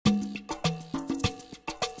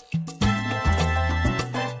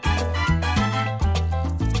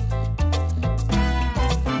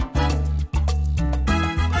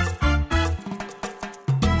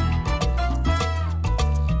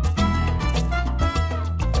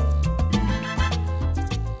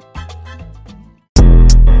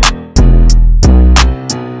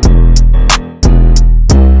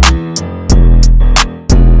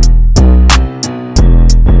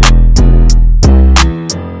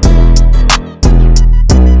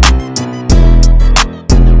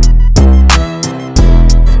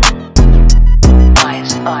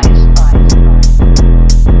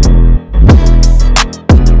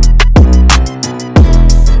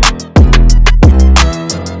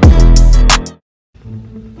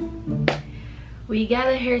We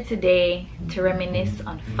gather here today to reminisce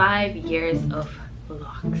on 5 years of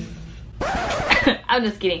vlogs. I'm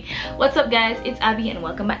just kidding. What's up guys, it's Abby and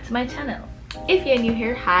welcome back to my channel. If you're new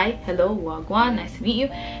here, hi, hello, wagwan, nice to meet you.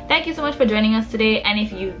 Thank you so much for joining us today, and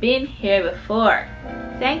if you've been here before,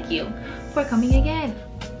 thank you for coming again.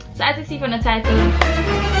 So as you see from the title,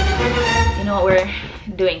 you know what we're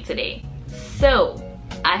doing today. So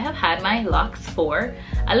I have had my locks for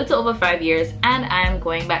a little over 5 years and I'm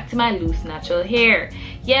going back to my loose natural hair.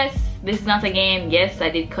 Yes, this is not a game. Yes,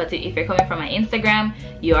 I did cut it. If you're coming from my Instagram,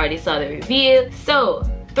 you already saw the reveal. So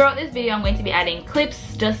throughout this video, I'm going to be adding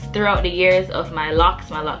clips just throughout the years of my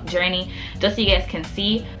locks, my lock journey, just so you guys can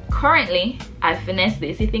see. Currently, I finessed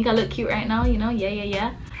this. You think I look cute right now? You know,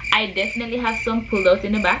 yeah. I definitely have some pulled out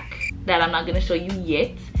in the back that I'm not gonna show you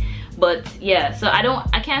yet. But yeah, so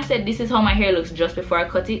I can't say this is how my hair looks just before I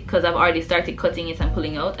cut it, because I've already started cutting it and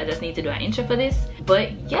pulling out. I just need to do an intro for this.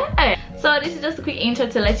 But yeah, so this is just a quick intro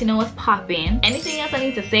to let you know what's popping. Anything else I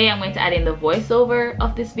need to say, I'm going to add in the voiceover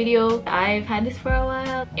of this video. I've had this for a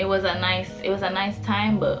while. It was a nice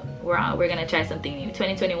time, but we're gonna try something new.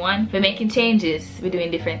 2021, we're making changes, we're doing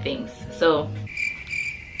different things. So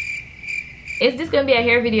is this gonna be a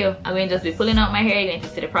hair video? I'm going to just be pulling out my hair. You're going to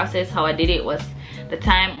see the process. How I did it was the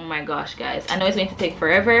time. Oh my gosh guys, I know it's going to take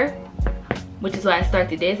forever, which is why I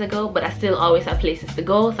started days ago, but I still always have places to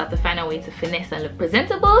go, so I have to find a way to finesse and look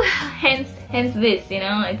presentable. hence this, you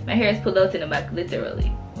know, my hair is pulled out in the back, literally.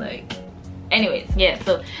 Like, anyways, yeah,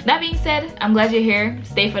 so that being said, I'm glad you're here.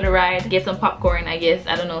 Stay for the ride, get some popcorn, I guess,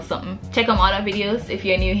 I don't know, something. Check out my other videos if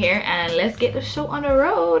you're new here, and let's get the show on the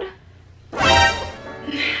road.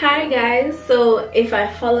 Hi guys, so if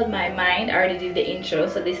I followed my mind, I already did the intro,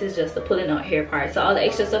 so this is just the pulling out hair part. So all the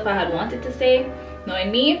extra stuff I had wanted to say,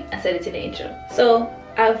 knowing me, I said it in the intro. So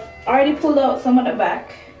I've already pulled out some of the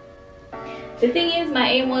back. The thing is, my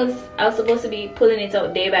aim was I was supposed to be pulling it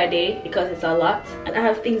out day by day because it's a lot, and I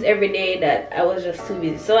have things every day that I was just too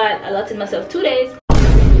busy. So I allotted myself 2 days.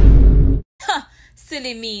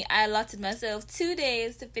 Silly me, I allotted myself 2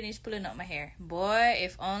 days to finish pulling out my hair. Boy,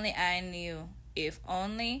 if only I knew. If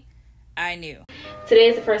only I knew. Today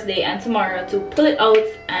is the first day, and tomorrow to pull it out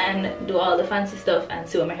and do all the fancy stuff and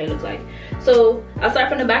see what my hair looks like. So I'll start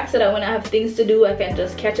from the back so that when I have things to do, I can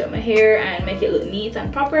just catch up my hair and make it look neat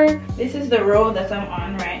and proper. This is the row that I'm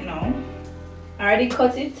on right now. I already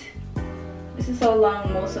cut it. This is how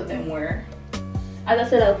long most of them were. As I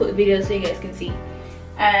said, I'll put videos so you guys can see.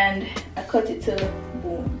 And I cut it to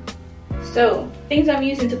boom. So things I'm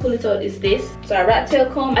using to pull it out is this. So a rat tail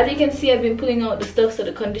comb. As you can see, I've been pulling out the stuff, so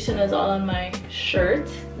the conditioner is all on my shirt.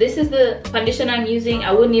 This is the conditioner I'm using.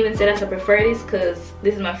 I wouldn't even say that I prefer this because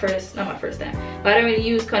this is not my first time. But I don't really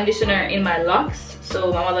use conditioner in my locks,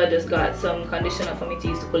 so my mother just got some conditioner for me to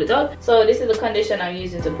use to pull it out. So this is the conditioner I'm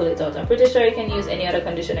using to pull it out. I'm pretty sure you can use any other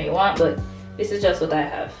conditioner you want, but this is just what I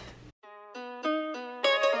have.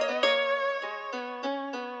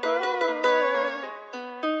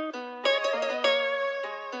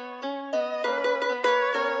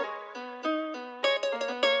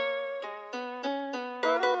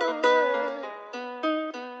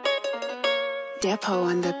 Depot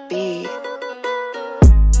on the beat.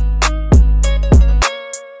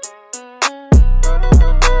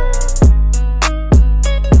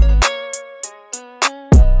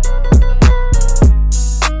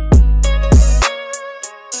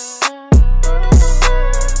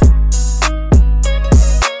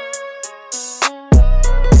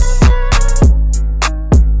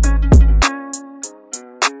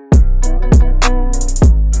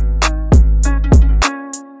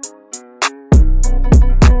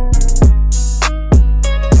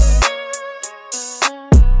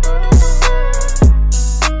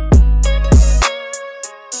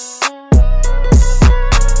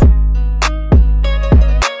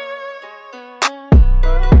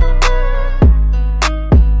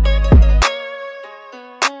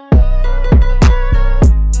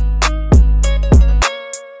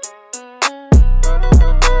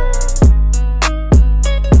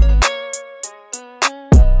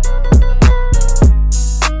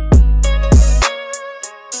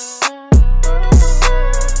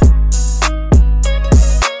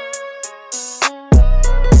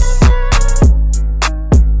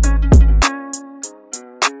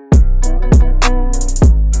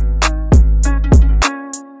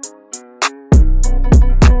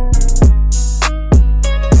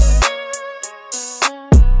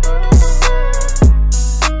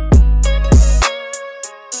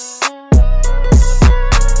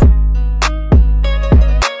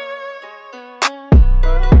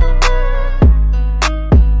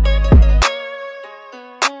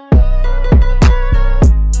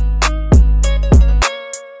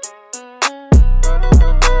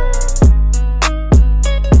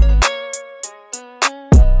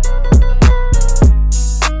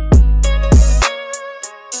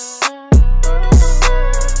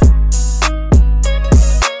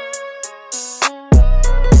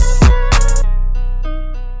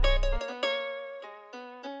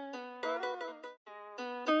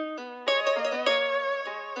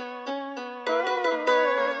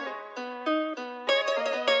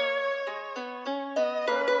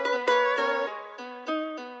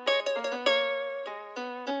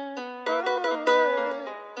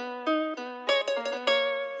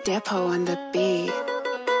 Depot on the beat.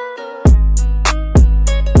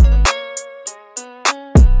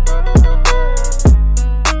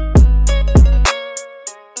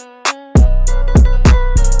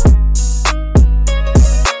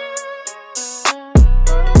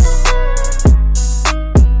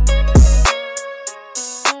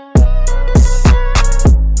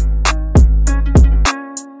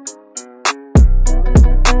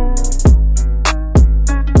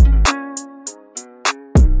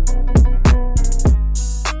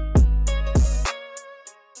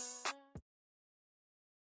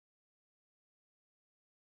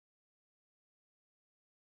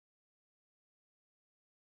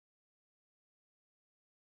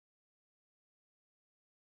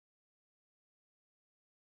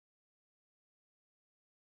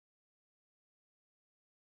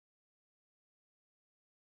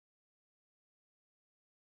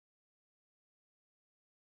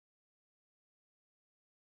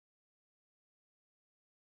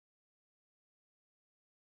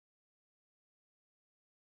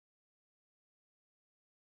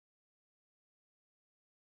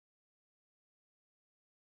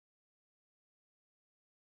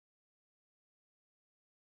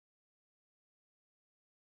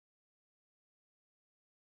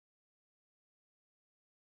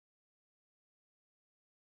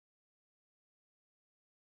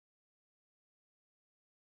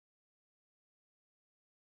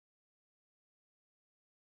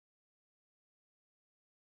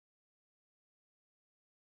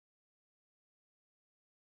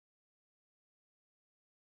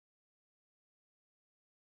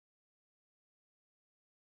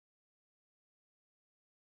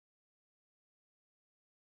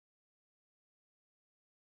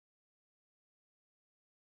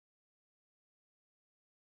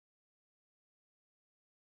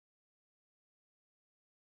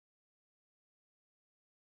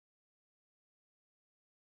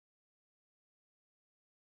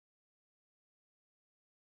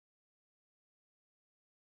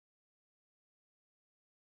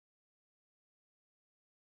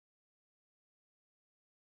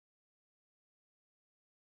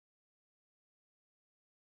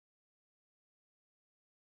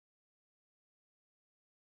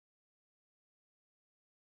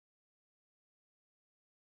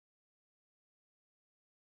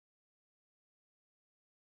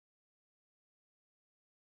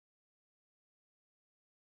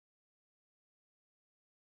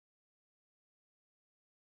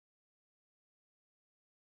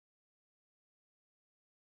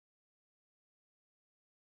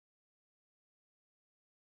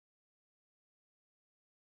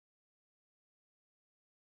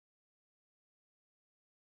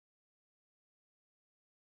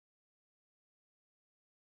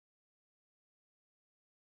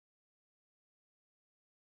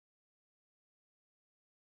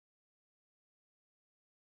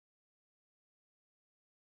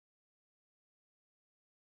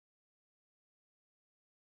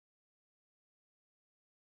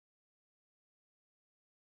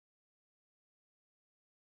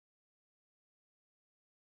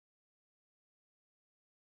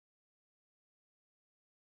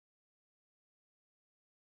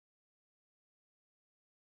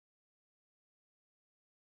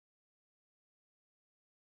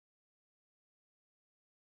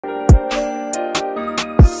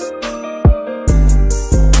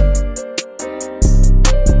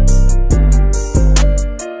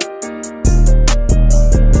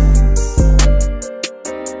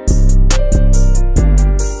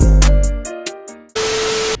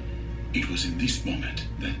 It was in this moment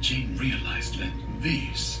that Jane realized that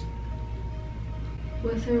this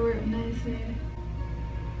What's her word nightmare?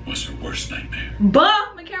 was her worst nightmare. But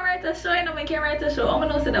I can't write a show, I know I can't write a show. I'm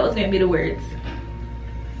gonna say that was gonna be the words.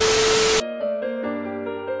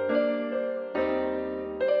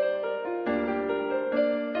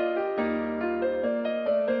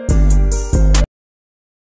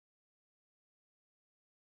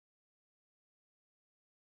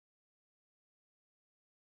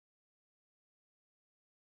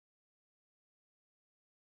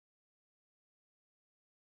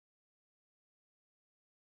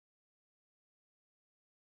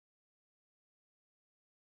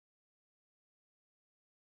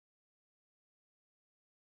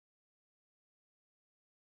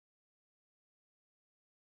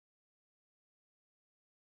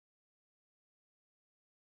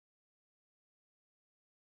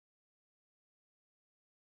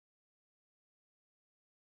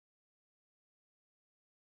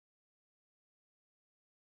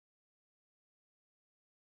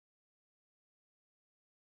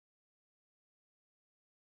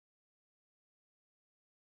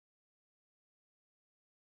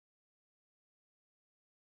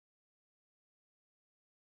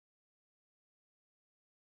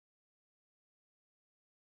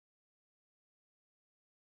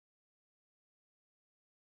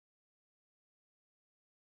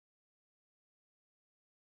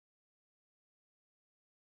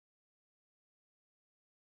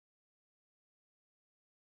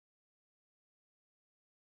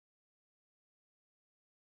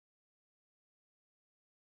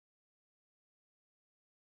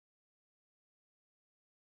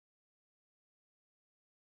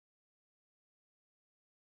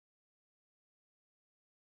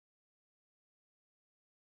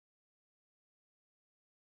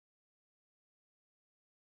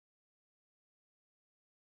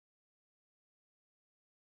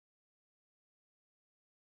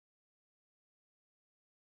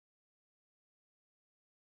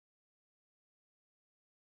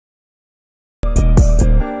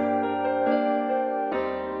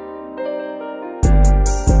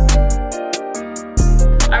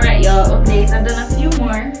 8. I've done a few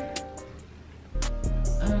more.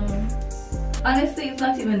 Honestly, it's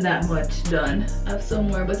not even that much done. I have some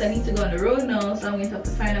more, but I need to go on the road now, so I'm going to have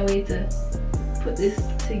to find a way to put this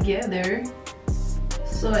together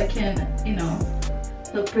so I can, you know,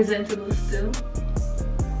 look presentable still.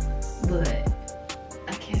 But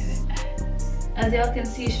I can't. As y'all can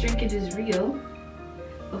see, shrinkage is real.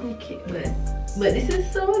 But this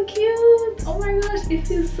is so cute. Oh my gosh, it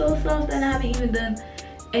feels so soft, and I haven't even done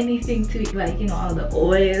anything to it, like, you know, all the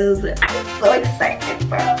oils. I'm so excited,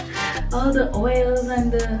 bro. All the oils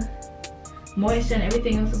and the moisture and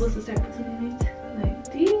everything I'm supposed to start putting in it.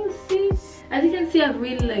 Like, do you see? As you can see, I've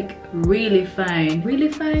really, like, really fine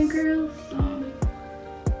girls. So,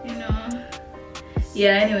 you know,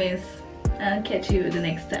 yeah, anyways, I'll catch you the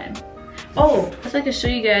next time. Oh, so I can show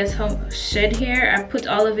you guys how shed hair. I put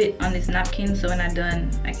all of it on this napkin, so when I'm done,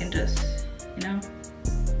 I can just, you know.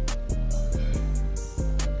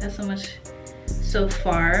 That's so much so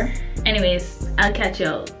far. Anyways, I'll catch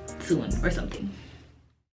y'all soon or something.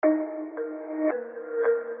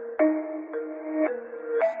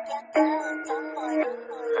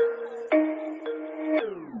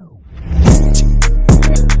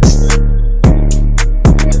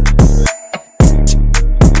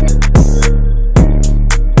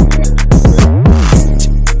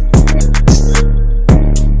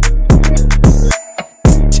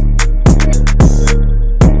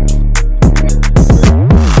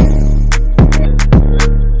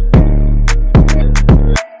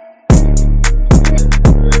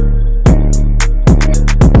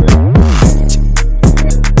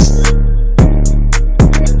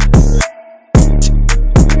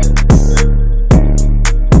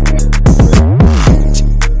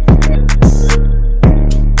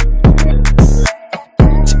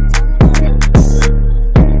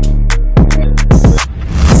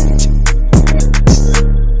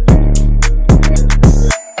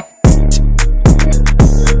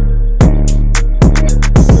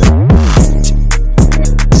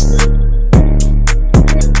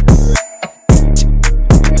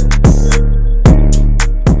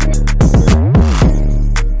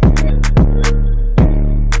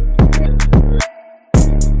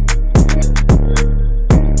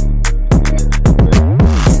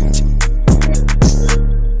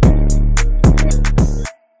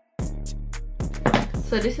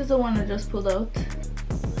 So this is the one I just pulled out.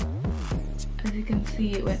 As you can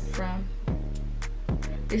see, it went from,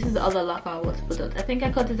 this is the other lock I was pulled out. I think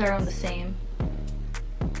I cut it around the same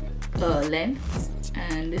length,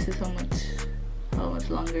 and this is how much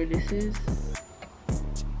longer this is.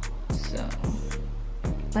 So,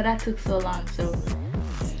 but that took so long, so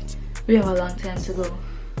we have a long time to go.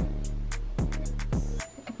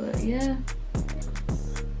 But yeah,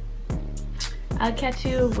 I'll catch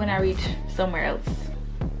you when I reach somewhere else.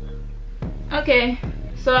 Okay,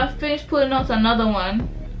 so I finished pulling out another one.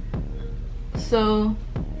 So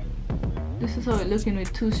this is how it's looking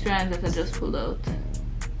with 2 strands that I just pulled out.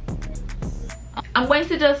 I'm going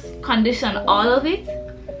to just condition all of it,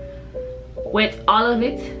 wet all of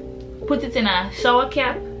it, put it in a shower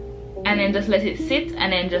cap, and then just let it sit,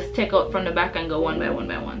 and then just take out from the back and go one by one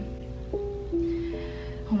by one.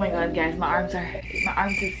 Oh my god, guys, my arms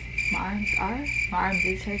is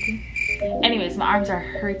hurting. Anyways, my arms are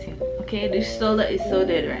hurting. Okay, this shoulder is so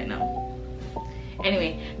dead right now.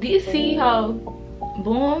 Anyway, do you see how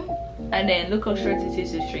boom, and then look how short it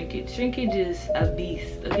is to shrinkage. Shrinkage is a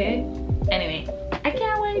beast. Okay, anyway, I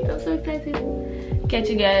can't wait. I'm so excited. Catch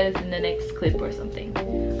you guys in the next clip or something.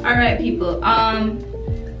 All right, people,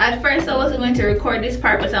 at first I wasn't going to record this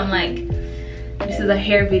part, but I'm like, this is a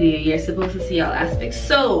hair video, you're supposed to see all aspects.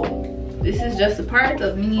 So this is just a part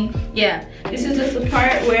of me. Yeah, this is just a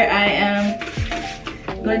part where I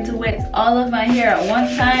am going to wet all of my hair at one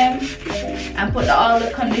time and put all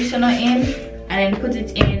the conditioner in, and then put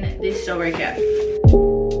it in this shower cap.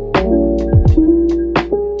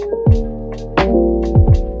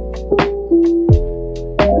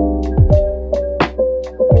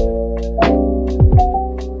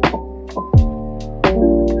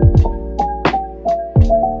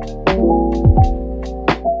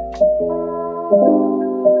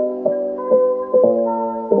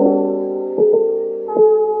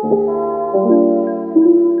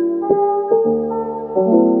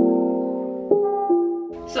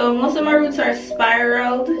 So most of my roots are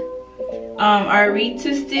spiraled, are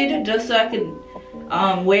retwisted, just so I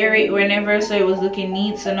could wear it whenever, so it was looking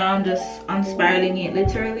neat. So now I'm just unspiraling it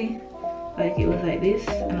literally, like it was like this,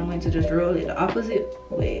 and I'm going to just roll it the opposite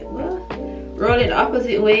way. Roll it the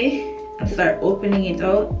opposite way and start opening it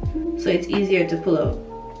out so it's easier to pull out.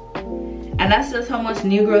 And that's just how much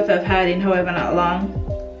new growth I've had in however not long.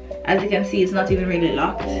 As you can see, it's not even really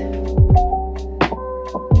locked.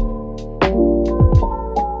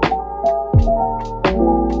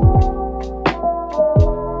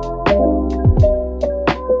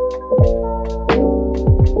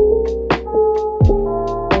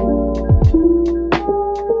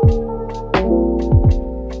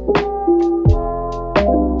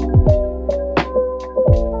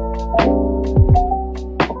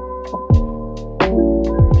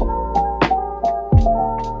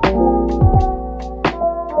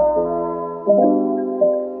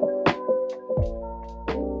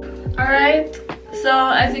 Alright, so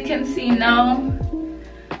as you can see now,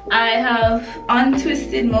 I have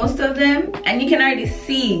untwisted most of them, and you can already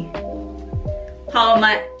see how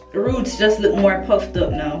my roots just look more puffed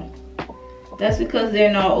up now. That's because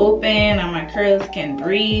they're now open and my curls can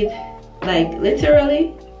breathe. Like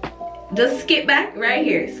literally, just skip back right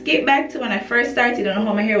here. Skip back to when I first started and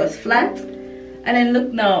how my hair was flat, and then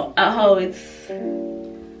look now at how it's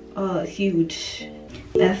huge.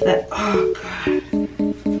 That's that. Oh god.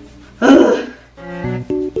 Ugh.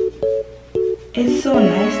 It's so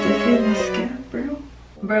nice to feel my scalp,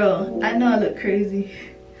 bro. I know I look crazy.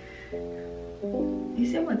 You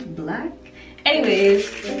see how much black? Anyways,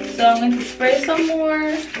 so I'm going to spray some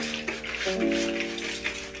more.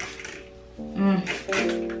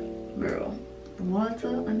 Bro, water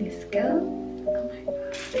on the scalp. Oh my god.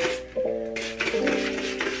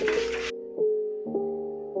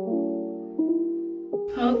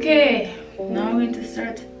 Okay, now I'm going to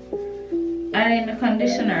start adding the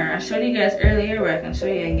conditioner. I showed you guys earlier, but I can show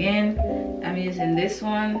you again. I'm using this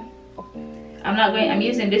one. I'm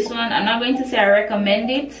using this one. I'm not going to say I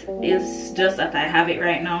recommend it. It's just that I have it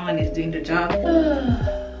right now and it's doing the job.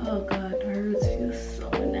 Oh god, my roots feel so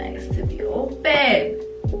nice to be open.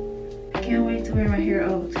 I can't wait to wear my hair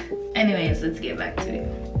out. Anyways, let's get back to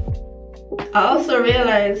it. I also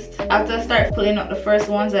realized after I started pulling up the first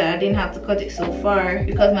ones that I didn't have to cut it so far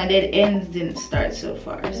because my dead ends didn't start so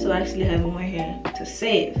far. So I actually have more hair to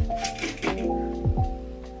save.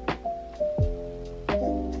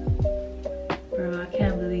 Bro, I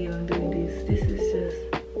can't believe I'm doing this. This is just...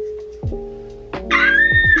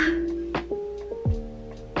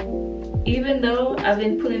 Even though I've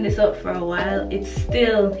been pulling this up for a while, it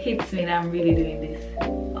still hits me that I'm really doing this.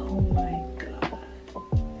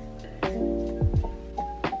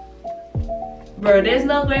 Bro, there's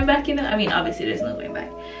no going back, you know. I mean, obviously there's no going back,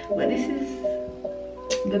 but this is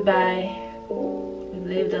goodbye. We've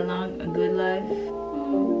lived a good life.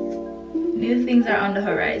 New things are on the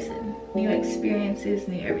horizon. New experiences,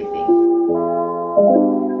 new everything.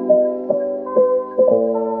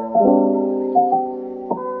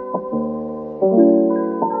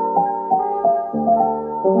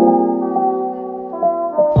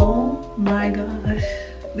 Oh my gosh,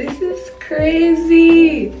 this is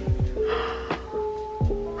crazy.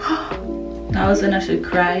 I was when I should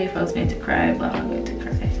cry if I was going to cry, but I'm not going to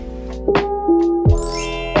cry.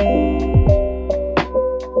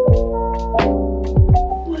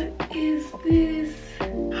 What is this?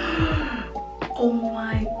 Oh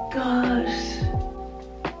my gosh.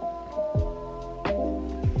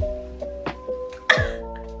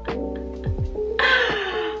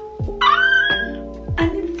 I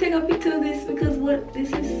need to take a picture of this because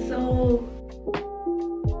this is so...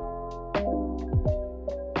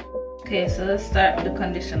 Okay, so let's start with the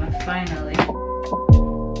conditioner finally.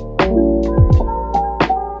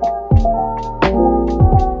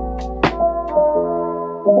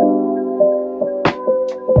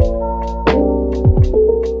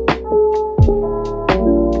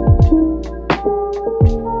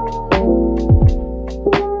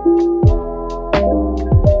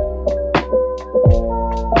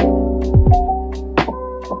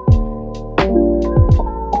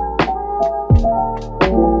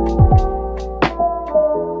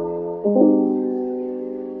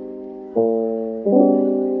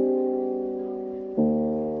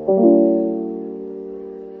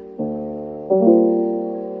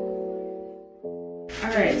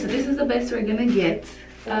 Alright, so this is the best we're gonna get.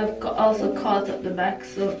 I've also caught up the back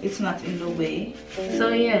so it's not in the way. So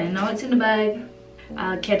yeah, now it's in the bag.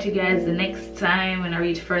 I'll catch you guys the next time when I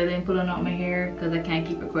reach further and pulling out my hair because I can't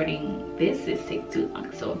keep recording this. It's take too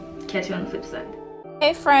long. So catch you on the flip side.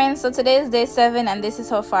 Hey friends, so today is day 7 and this is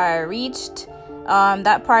how far I reached.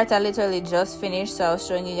 That part I literally just finished, so I was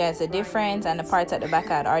showing you guys the difference, and the parts at the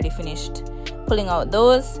back I had already finished pulling out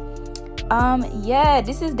those. Yeah,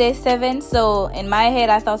 this is day 7, so in my head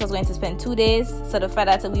I thought I was going to spend 2 days. So the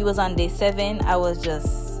fact that we was on day 7, I was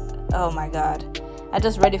just, oh my god, I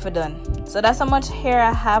just ready for done. So that's how much hair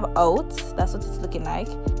I have out. That's what it's looking like.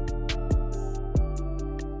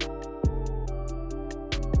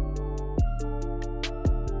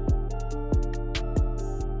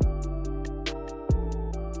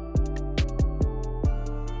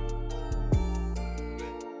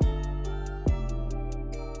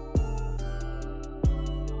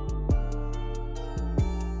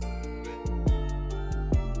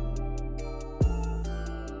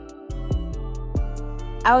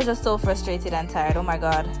 I was just so frustrated and tired. Oh my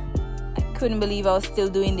god, I couldn't believe I was still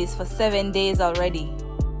doing this for 7 days already.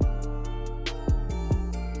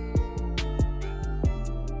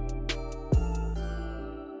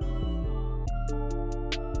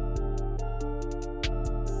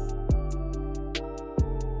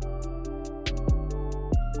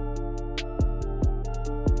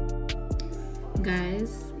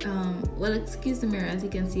 Guys, well, excuse the mirror, as you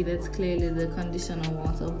can see that's clearly the conditioner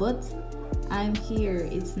water, but I'm here.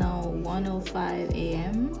 It's now 1:05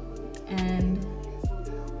 a.m. and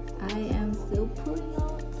I am still pulling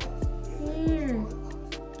out hair.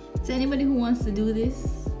 So anybody who wants to do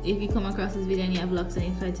this, if you come across this video and you have locks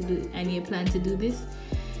and you plan to do this,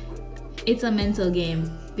 it's a mental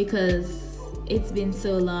game because it's been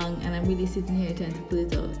so long and I'm really sitting here trying to pull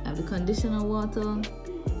it out. I have the conditioner water,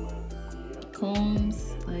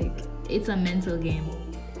 combs, like it's a mental game.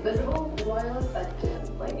 Visible, loyal,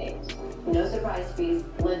 effective, playmates. No surprise fees,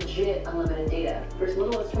 legit unlimited data for as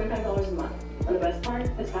little as $25 a month. And the best part,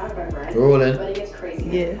 it's powered by Brand. Rolling. But it gets crazy.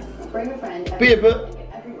 Yes. Bring a friend. People,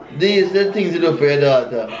 these are the things you do for your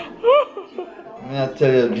daughter. I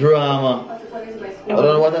tell you, drama. I don't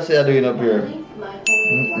know what I say I'm doing up here.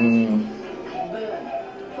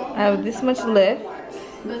 I have this much left.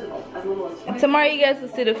 And tomorrow you guys will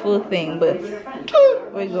see the full thing, but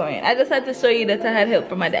we're going. I just had to show you that I had help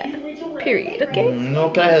from my dad. Period, okay?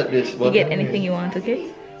 No, can I help this? You get anything you want,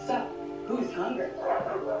 okay? So, who's hungry?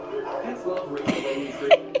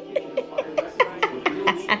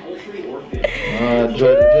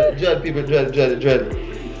 Dread people, dread.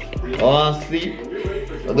 I want to sleep.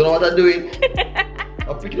 I don't know what I'm doing.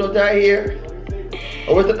 I'm picking out that hair.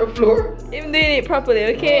 I went on the floor. I'm doing it properly,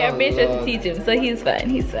 okay? I made sure to teach him, so he's fine,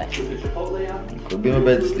 Could be in my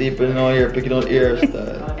bed sleeping out here, picking out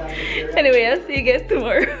hairstyle. Anyway, I'll see you guys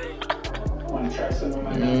tomorrow.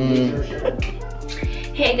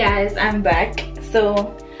 Hey guys, I'm back.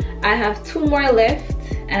 So I have 2 more left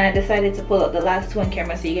and I decided to pull out the last 2 on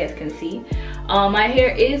camera so you guys can see. My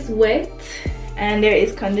hair is wet and there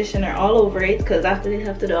is conditioner all over it because after this I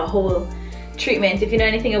have to do a whole treatment. If you know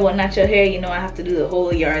anything about natural hair, you know I have to do the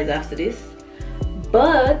whole yard after this.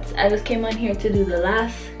 But I just came on here to do the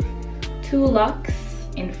last 2 locks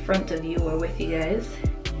in front of you or with you guys.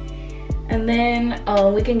 And then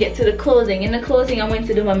we can get to the closing. In the closing, I'm going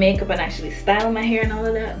to do my makeup and actually style my hair and all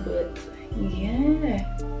of that. But yeah,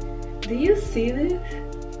 do you see this?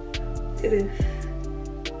 Look at this,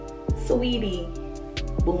 sweetie,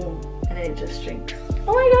 boom, and then it just shrinks.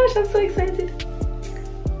 Oh my gosh, I'm so excited.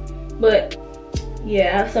 But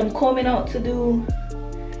yeah, I have some combing out to do.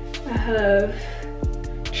 I have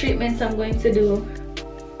treatments I'm going to do.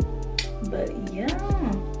 But yeah,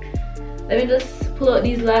 let me just pull out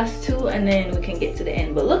these last 2 and then we can get to the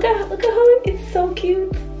end. But look at how it's so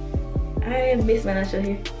cute. I miss my natural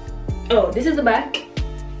hair. Oh, this is the back.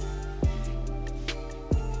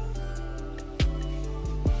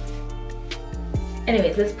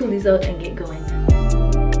 Anyways, let's pull these out and get going.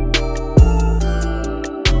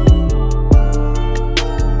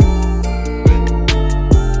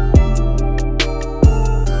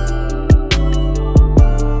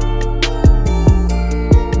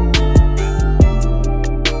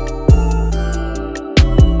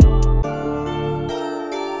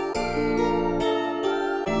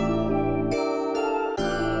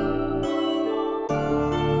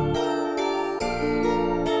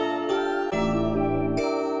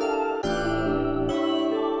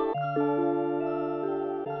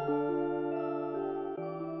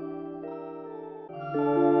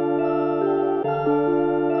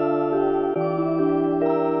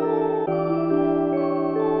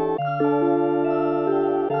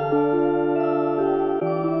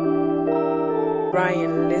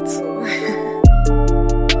 Ryan Little.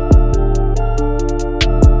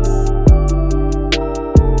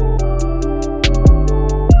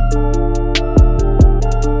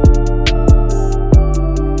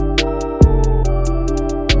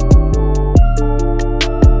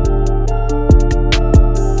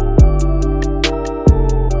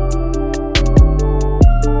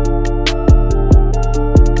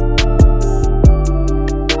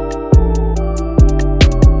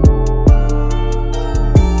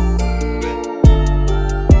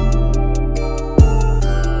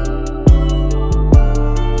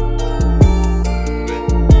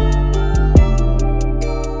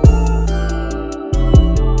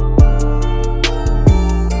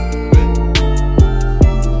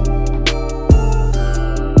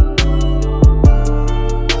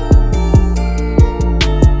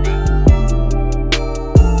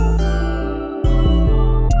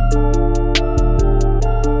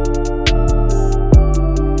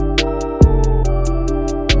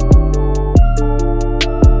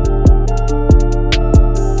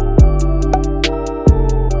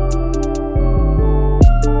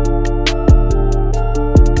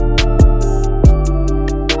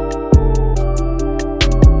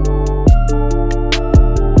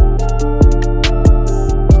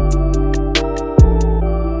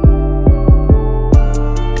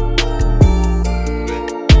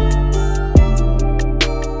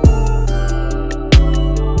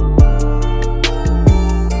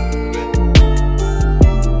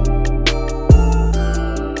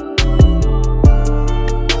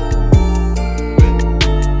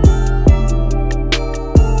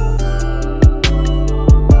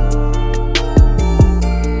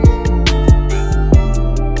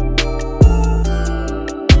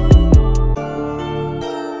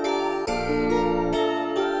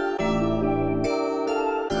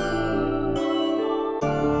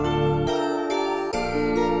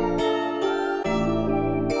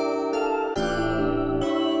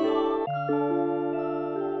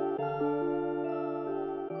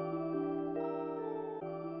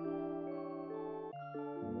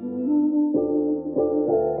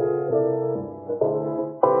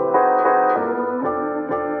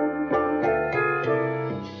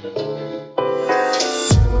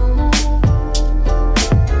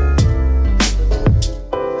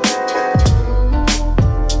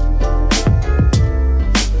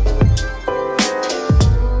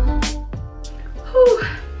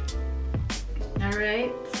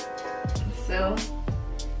 right? So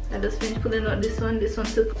I just finished pulling out this one. This one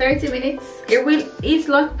took 30 minutes. Each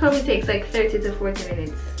lock probably takes like 30 to 40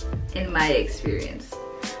 minutes in my experience.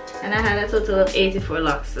 And I had a total of 84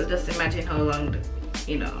 locks, so just imagine how long,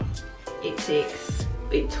 you know, it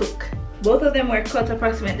took. Both of them were cut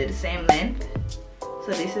approximately the same length.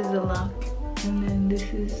 So this is the lock, and then this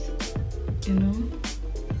is, you know.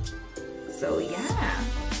 So yeah,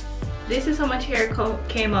 this is how much hair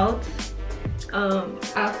came out.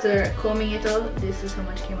 After combing it out, this is how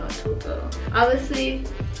much came out total. Obviously,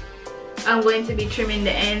 I'm going to be trimming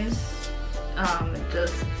the ends,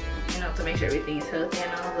 just, you know, to make sure everything is healthy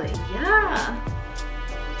and all. But yeah,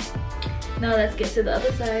 now let's get to the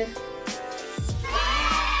other side.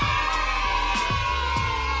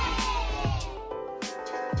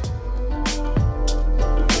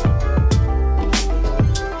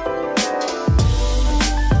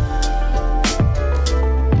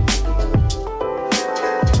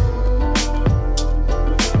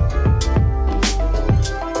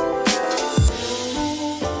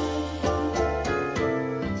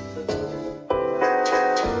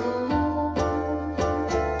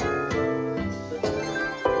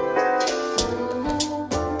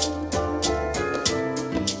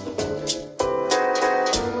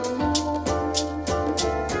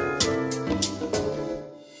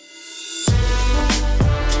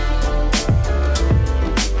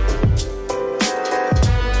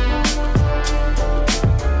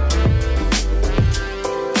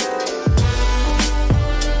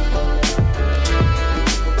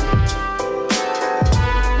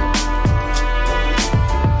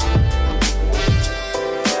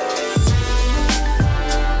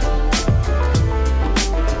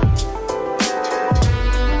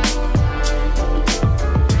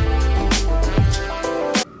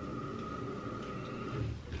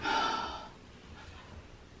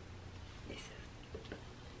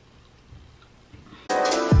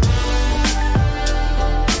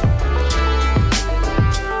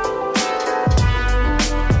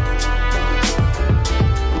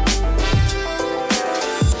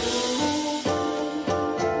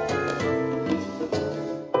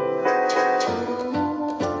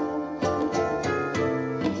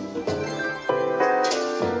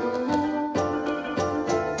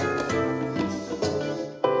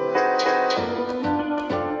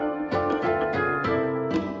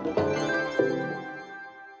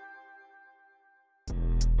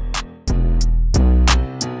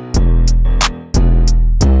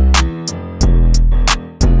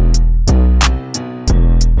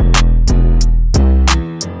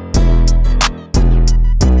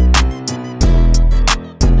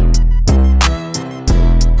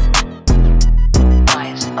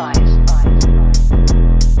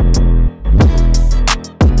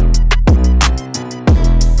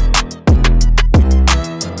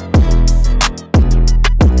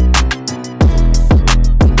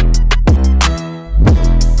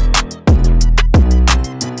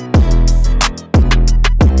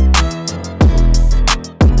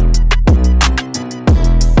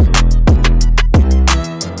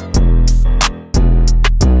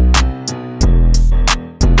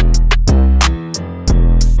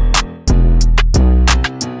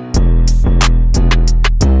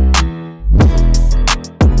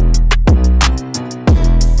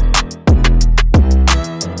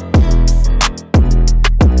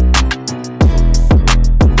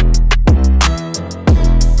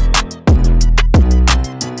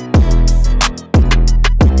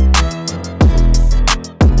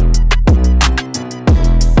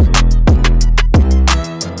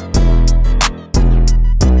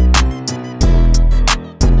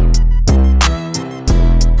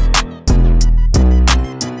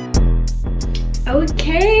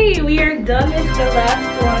 Okay, we are done with the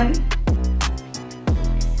last one.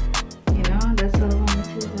 You know, that's all I want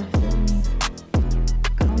to do after we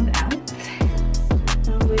combed out.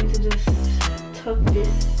 I'm going to just tuck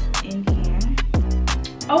this in here.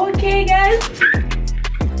 Okay, guys.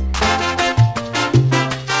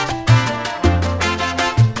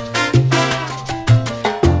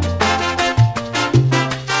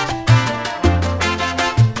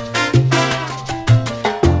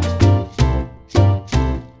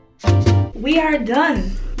 We are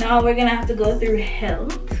done. Now we're gonna have to go through hell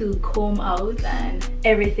to comb out and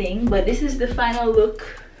everything, but this is the final look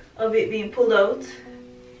of it being pulled out.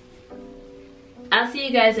 I'll see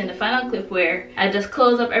you guys in the final clip where I just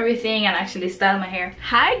close up everything and actually style my hair.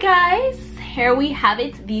 Hi guys, here we have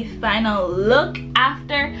it, the final look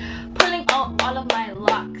after pulling out all of my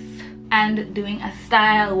locks and doing a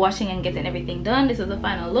style, washing and getting everything done. This is the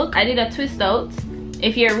final look. I did a twist out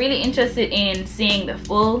if you're really interested in seeing the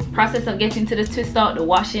full process of getting to the twist out, the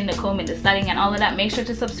washing, the combing, the styling and all of that, make sure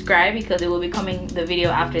to subscribe because it will be coming the video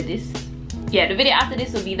after this. Yeah, the video after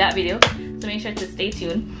this will be that video, so make sure to stay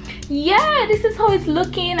tuned. Yeah, this is how it's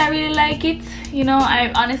looking. I really like it. You know,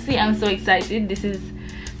 I honestly am so excited. This is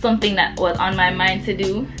something that was on my mind to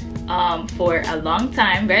do for a long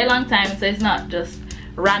time, very long time. So it's not just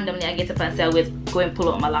randomly I get up and say I will go and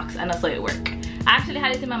pull out my locks and that's how it works. I actually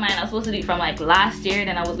had it in my mind. I was supposed to do it from like last year,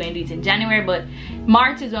 then I was going to do it in January, but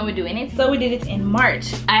March is when we're doing it, so we did it in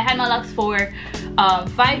March. I had my locks for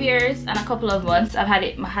 5 years and a couple of months. I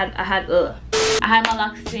had my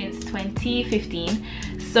locks since 2015.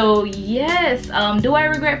 So yes, do I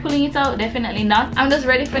regret pulling it out? Definitely not. I'm just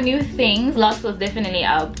ready for new things. Locks was definitely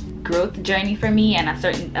a growth journey for me and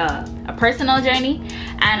a personal journey,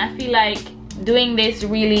 and I feel like doing this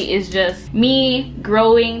really is just me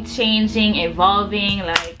growing, changing, evolving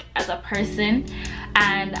like as a person,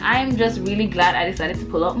 and I'm just really glad I decided to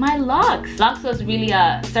pull out my locks. Locks was really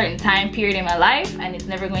a certain time period in my life and it's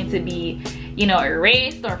never going to be, you know,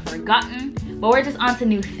 erased or forgotten. But we're just on to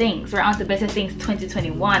new things. We're on to better things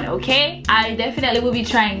 2021, okay? I definitely will be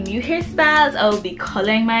trying new hairstyles. I will be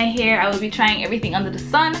coloring my hair. I will be trying everything under the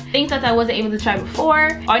sun. Things that I wasn't able to try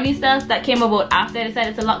before, or new styles that came about after I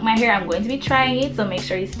decided to lock my hair. I'm going to be trying it, so make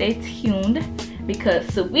sure you stay tuned because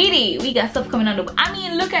sweetie, we got stuff coming on the... I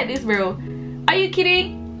mean, look at this, bro. Are you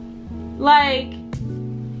kidding? Like,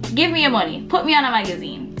 give me your money. Put me on a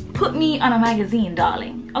magazine. Put me on a magazine,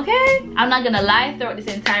 darling. Okay, I'm not gonna lie, throughout this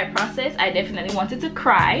entire process I definitely wanted to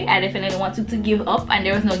cry. I definitely wanted to give up, and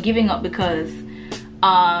there was no giving up because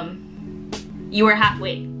you were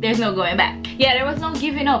halfway. There's no going back. Yeah, there was no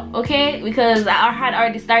giving up, okay, because I had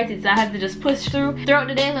already started, so I had to just push through. Throughout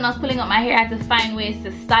the days when I was pulling up my hair, I had to find ways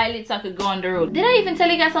to style it so I could go on the road. Did I even tell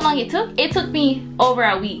you guys how long it took? It took me over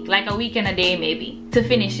a week, like a week and a day maybe, to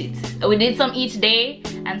finish it. We did some each day,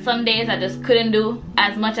 and some days I just couldn't do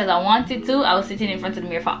as much as I wanted to. I was sitting in front of the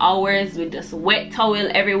mirror for hours with just wet towel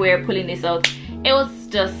everywhere pulling this out. It was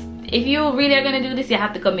just, if you really are gonna do this, you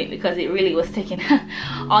have to commit, because it really was taking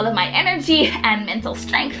all of my energy and mental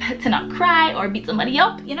strength to not cry or beat somebody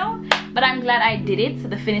up, you know. But I'm glad I did it. So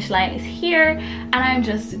the finish line is here and I'm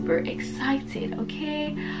just super excited,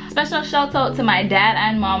 okay? Special shout out to my dad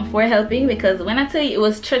and mom for helping, because when I tell you it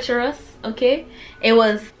was treacherous, okay, it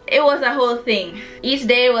was a whole thing. Each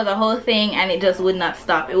day was a whole thing and it just would not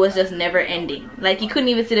stop. It was just never ending. Like, you couldn't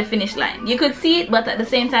even see the finish line. You could see it, but at the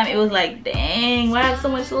same time it was like, dang, why I have so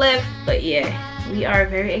much left? But yeah, we are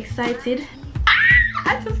very excited.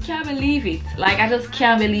 I just can't believe it. Like, I just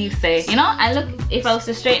can't believe, say, you know. And look, if I was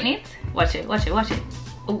to straighten it, watch it.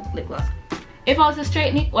 Oh, lip gloss. If I was to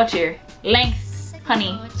straighten it, watch here, length,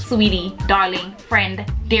 honey, sweetie, darling, friend,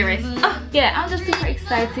 dearest. Oh, yeah, I'm just super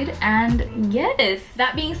excited. And yes,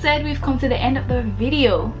 that being said, we've come to the end of the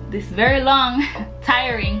video, this very long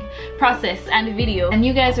tiring process and video, and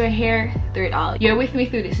you guys were here through it all. You're with me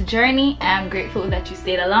through this journey. I'm grateful that you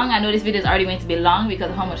stayed along. I know this video is already going to be long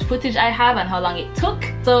because of how much footage I have and how long it took,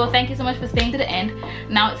 so thank you so much for staying to the end.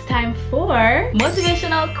 Now it's time for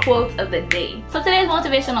motivational quote of the day. So today's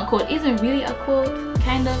motivational quote isn't really a quote,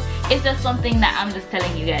 kind of. It's just something that I'm just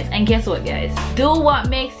telling you guys. And guess what, guys? Do what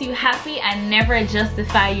makes you happy and never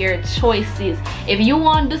justify your choices. If you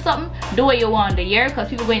want to do something, do what you want to hear, because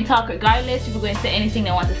people going to talk regardless. People going to say anything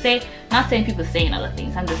they want to say. Not saying people saying other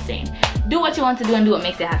things, I'm just saying do what you want to do and do what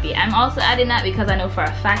makes you happy. I'm also adding that because I know for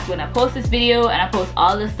a fact when I post this video and I post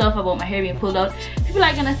all this stuff about my hair being pulled out, people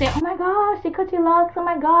are gonna say, oh my gosh, they cut your locks, oh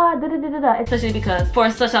my god, da da da da da. Especially because for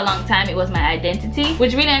such a long time it was my identity,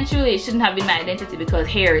 which really and truly it shouldn't have been my identity, because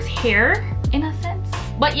hair is hair in a sense.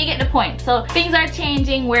 But you get the point. So things are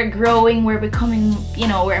changing, we're growing, we're becoming, you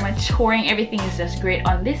know, we're maturing. Everything is just great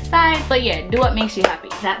on this side. So yeah, do what makes you happy.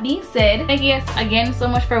 That being said, thank you guys again so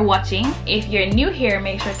much for watching. If you're new here,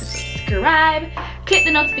 make sure to subscribe, click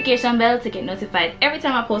the notification bell to get notified every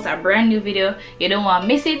time I post a brand new video. You don't want to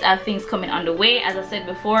miss it. I have things coming on the way. As I said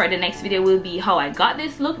before, the next video will be how I got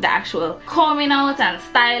this look, the actual combing out and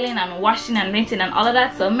styling and washing and rinsing and all of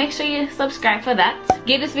that. So make sure you subscribe for that.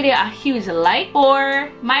 Give this video a huge like for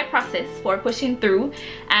my process, for pushing through,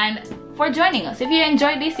 and for joining us. If you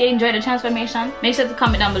enjoyed this, you enjoyed the transformation, make sure to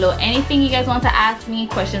comment down below anything you guys want to ask me,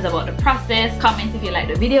 questions about the process. Comment if you like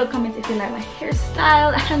the video, comment if you like my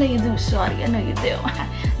hairstyle. I know you do, shorty, I know you do.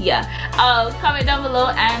 Yeah, comment down below.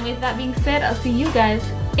 And with that being said, I'll see you guys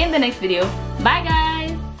in the next video. Bye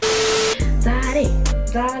guys.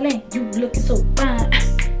 Darling, you looking so fine.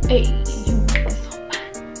 Hey, you looking so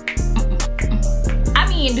fine. I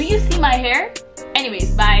mean, do you see my hair?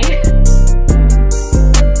 Anyways, bye.